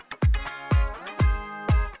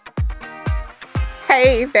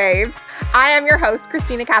Hey, babes. I am your host,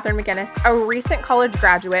 Christina Catherine McGinnis, a recent college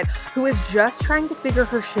graduate who is just trying to figure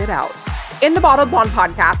her shit out. In the Bottled Blonde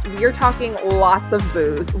podcast, we are talking lots of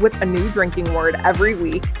booze with a new drinking word every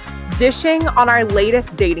week, dishing on our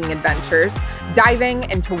latest dating adventures, diving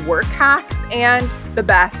into work hacks, and the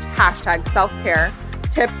best #self-care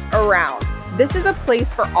tips around. This is a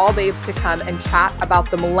place for all babes to come and chat about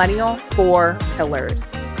the millennial 4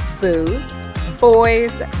 pillars: booze,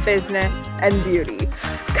 boys, business, and beauty.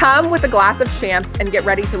 Come with a glass of champs and get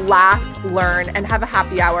ready to laugh, learn, and have a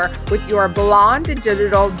happy hour with your blonde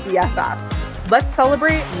digital BFF. Let's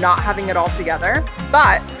celebrate not having it all together,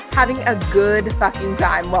 but having a good fucking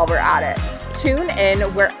time while we're at it. Tune in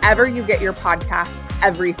wherever you get your podcasts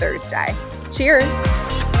every Thursday. Cheers.